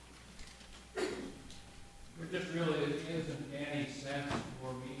just really isn't any sense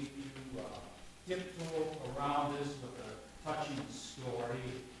for me to tiptoe around this with a touching story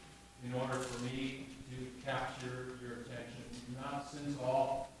in order for me to capture your attention. Not since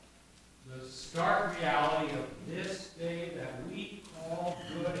all the stark reality of this day that we call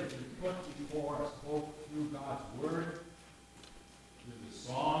good has been put before us, both through God's Word, through the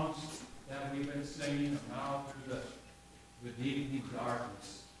songs that we've been singing, and now through the deepening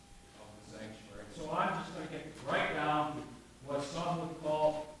darkness of the sanctuary. So I'm just going to get right down to what some would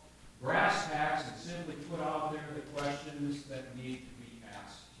call brass tacks and simply put out there the questions that need to be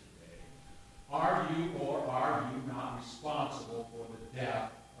asked today. Are you or are you not responsible for the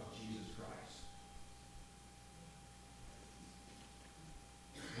death of Jesus Christ?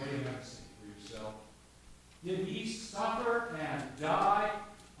 What do you have to say for yourself? Did he suffer and die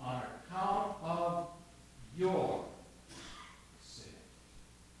on account of your sin?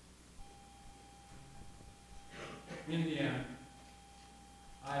 In the end,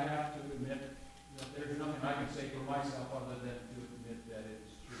 I have to admit that there's nothing I can say for myself other than to admit that it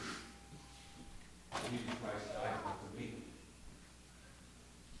is true. Jesus Christ died for me.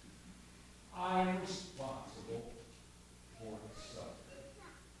 I am responsible for his suffering.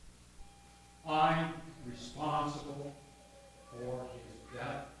 I'm responsible for his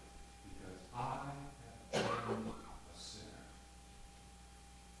death because I have been a sinner.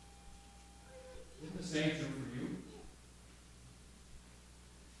 Isn't the same true for you?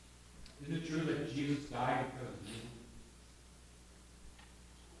 Isn't it true that Jesus died because of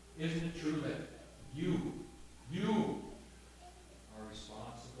you? Isn't it true that you are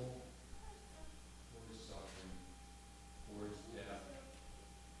responsible for his suffering, for his death?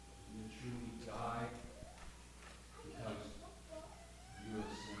 Isn't it true he died because you're a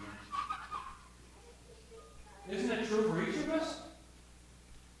sinner? Isn't it true for each of us?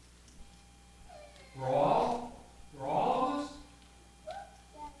 For all of us?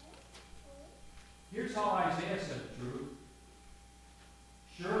 Here's how Isaiah said it, true.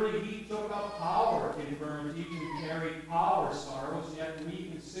 Surely he took up our infirmities and carried our sorrows, yet we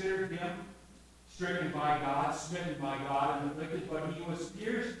considered him stricken by God, smitten by God, and afflicted, but he was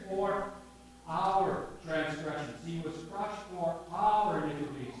pierced for our transgressions. He was crushed for our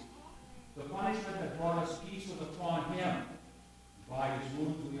iniquities. The punishment that brought us peace was upon him. By his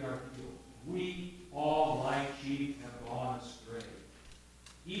wounds we are healed. We all, like sheep, have gone astray.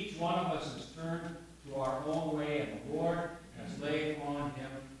 Each one of us has turned to our own way, and the Lord has laid on him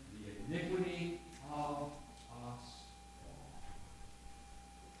the iniquity of us all.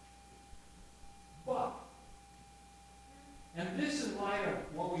 But, and this in light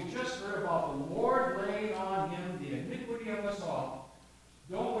of what we just heard about the Lord laying on him the iniquity of us all,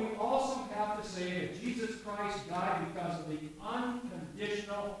 don't we also have to say that Jesus Christ died because of the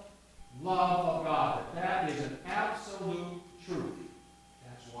unconditional love of God? That is an absolute truth.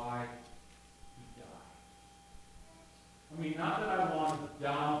 That's why he died. I mean, not that I want to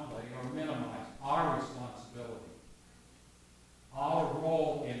downplay or minimize our responsibility, our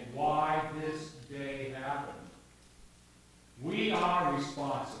role in why this day happened. We are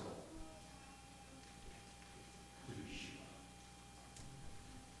responsible, to be sure.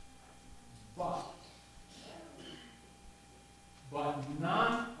 But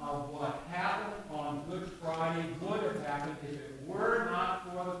none of what happened on Good Friday would have happened if it were not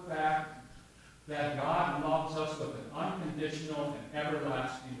for the fact that God loves us with an unconditional and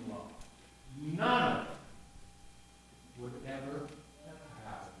everlasting love. None of it would ever have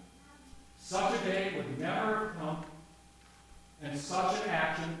happened. Such a day would never have come, and such an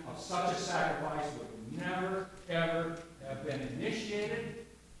action of such a sacrifice would never, ever have been initiated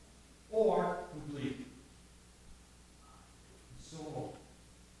or completed. So,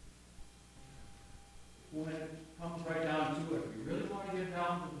 when it comes right down to it, we really want to get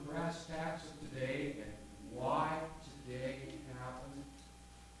down to the brass tacks of today and why today happened.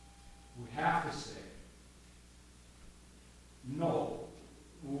 We have to say, no,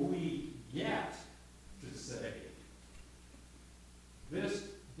 we get to say, this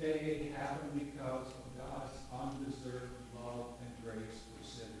day happened because of God's undeserved love and grace for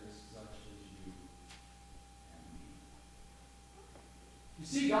sinners such as you and me. You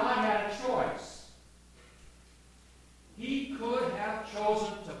see, God had a choice. He could have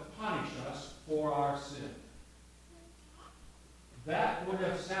chosen to punish us for our sin. That would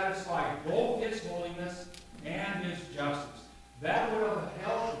have satisfied both his holiness and his justice. That would have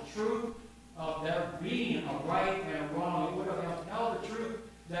held the truth of there being a right and a wrong. It would have held the truth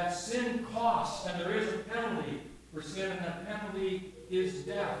that sin costs, and there is a penalty for sin, and that penalty is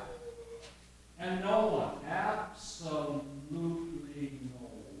death. And no one, absolutely no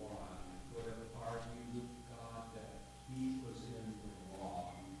one, could have argued with God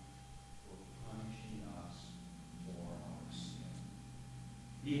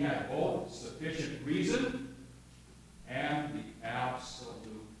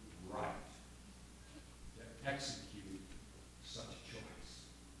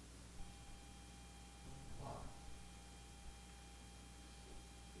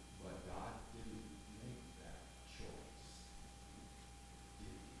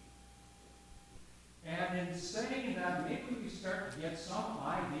And in saying that, maybe we start to get some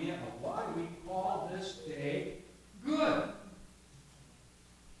idea of why we call this day good.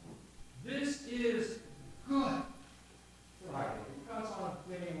 This is Good Friday, because on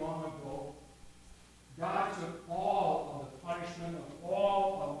a day long ago, God took all of the punishment of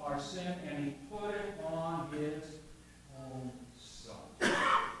all of our sin and He put it on His own Son.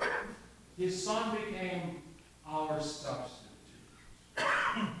 His Son became our substitute.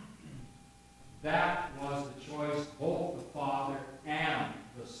 That was the choice both the Father and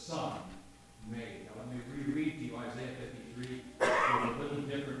the Son made. Now, let me reread to you Isaiah 53 with a little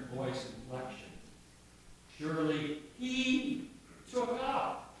different voice inflection. Surely He took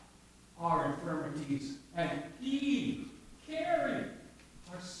up our infirmities, and He carried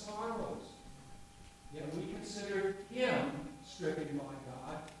our sorrows. Yet we considered Him stricken by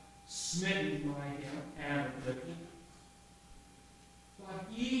God, smitten by Him, and afflicted. But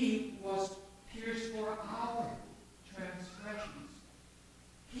He was pierced for our transgressions.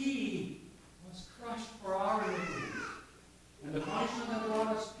 He was crushed for our iniquities. And the punishment that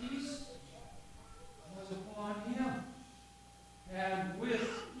brought us peace was upon Him. And with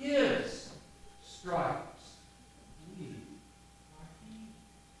His stripes we are healed.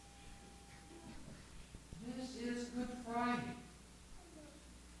 This is Good Friday.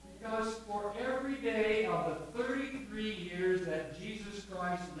 Because for every day of the 33 years that Jesus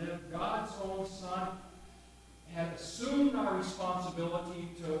Christ lived, God's own Son had assumed our responsibility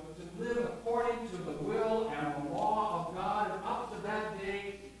to live according to the will and the law of God, and up to that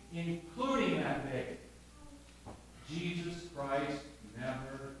day, including that day, Jesus Christ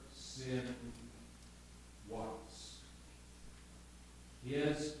never sinned once.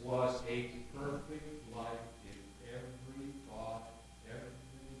 His was a perfect life in every thought,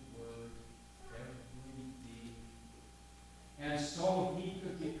 every word, every deed. And so He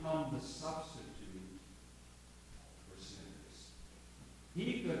could become the substitute for sinners.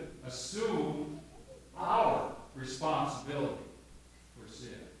 He could assume our responsibility for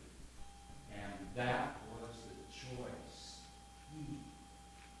sin. And that was the choice He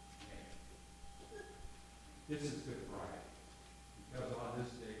made. This is Good Friday, because on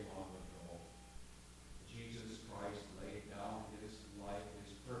this day long ago, Jesus Christ laid down His life,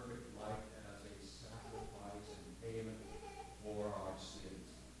 His perfect life, as a sacrifice and payment for our sins.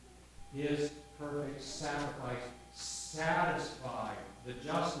 His perfect sacrifice satisfied the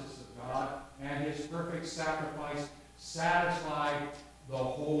justice of God, and His perfect sacrifice satisfied the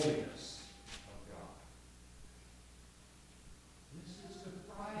holiness of God. This is Good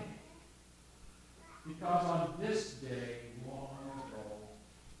Friday, because on this day long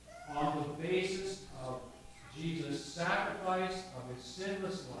ago, on the basis of Jesus' sacrifice of His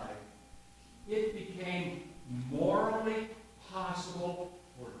sinless life, it became morally possible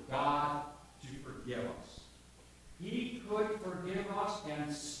for God to forgive us. He could forgive us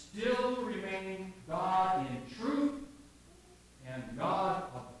and still remain God in truth and God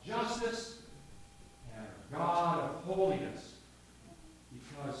of justice and God of holiness,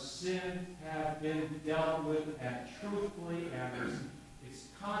 because sin had been dealt with and truthfully, and its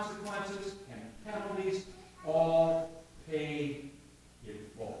consequences and penalties all paid in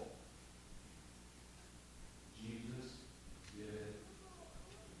full. Jesus did it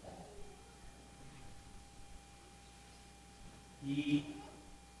all. He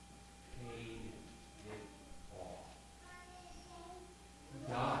paid it all.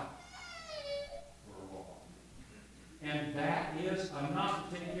 He died for all. And that is enough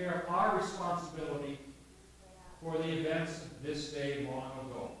to take care of our responsibility for the events of this day long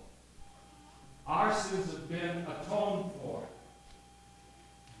ago. Our sins have been atoned for.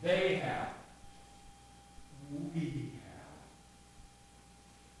 They have. We have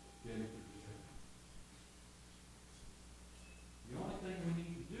been forgiven. The only thing we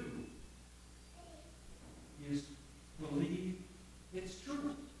need to do is believe it's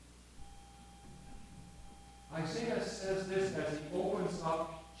true. Isaiah says this as he opens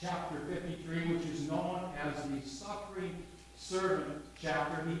up chapter 53, which is known as the suffering servant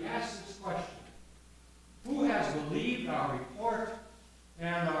chapter. He asks this question: who has believed our report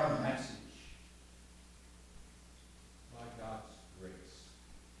and our message?